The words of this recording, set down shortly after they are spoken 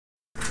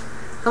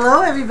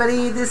Hello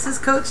everybody, this is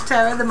Coach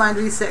Tara, the Mind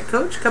Reset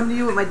Coach, coming to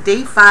you with my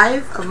day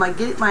 5 of my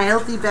Get My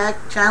Healthy Back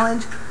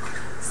Challenge.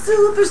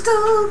 Super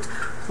stoked!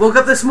 Woke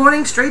up this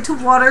morning straight to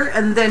water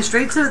and then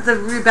straight to the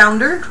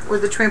rebounder or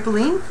the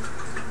trampoline.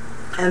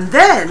 And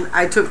then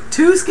I took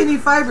 2 skinny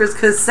fibers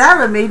because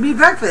Sarah made me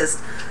breakfast.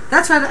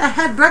 That's right, I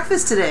had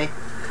breakfast today.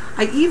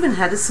 I even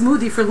had a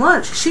smoothie for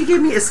lunch. She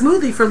gave me a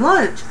smoothie for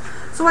lunch.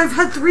 So I've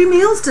had 3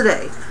 meals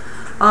today.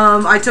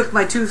 I took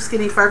my 2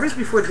 skinny fibers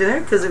before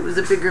dinner because it was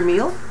a bigger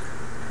meal.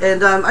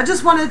 And I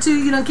just wanted to,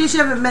 in case you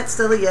haven't met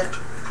Stella yet,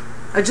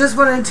 I just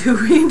wanted to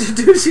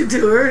reintroduce you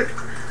to her.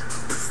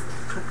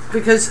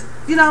 Because,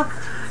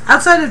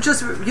 outside of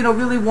just,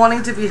 really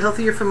wanting to be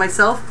healthier for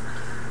myself,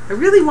 I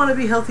really want to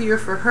be healthier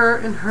for her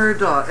and her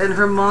dog, and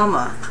her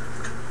mama.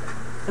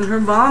 And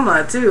her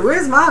mama, too.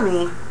 Where's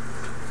Mommy?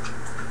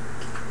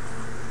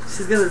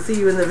 She's going to see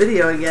you in the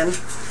video again.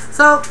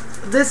 So,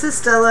 this is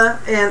Stella,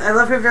 and I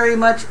love her very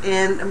much,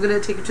 and I'm going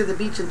to take her to the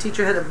beach and teach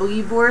her how to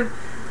boogie board.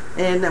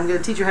 And I'm going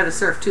to teach her how to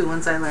surf too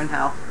once I learn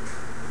how.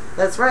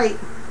 That's right.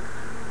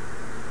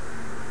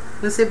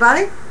 Want to say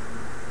bye?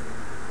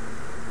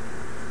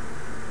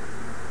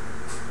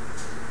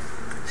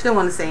 She don't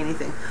want to say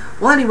anything.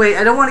 Well, anyway,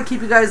 I don't want to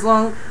keep you guys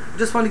long. I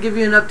just want to give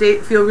you an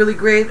update. Feel really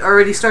great.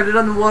 Already started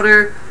on the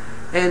water,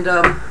 and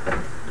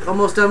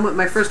almost done with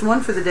my first one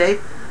for the day.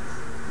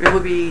 We will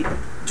be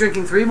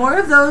drinking 3 more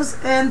of those,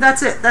 and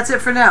that's it. That's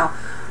it for now.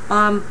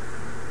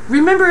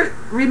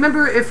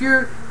 Remember, if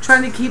you're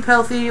trying to keep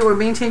healthy or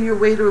maintain your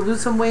weight or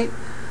lose some weight,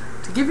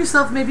 to give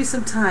yourself maybe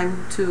some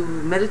time to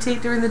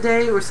meditate during the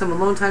day or some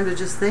alone time to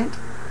just think,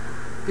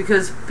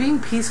 because being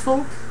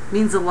peaceful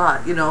means a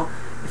lot.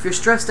 If you're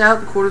stressed out,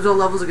 the cortisol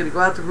levels are going to go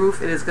out the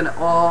roof and it's going to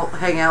all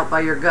hang out by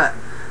your gut.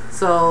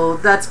 So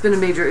that's been a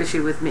major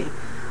issue with me,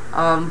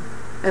 and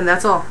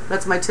that's all.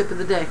 That's my tip of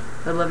the day.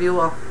 I love you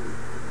all.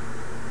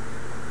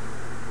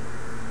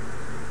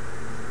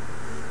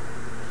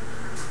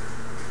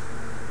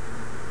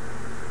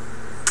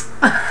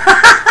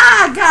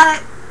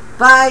 Got it.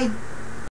 Bye.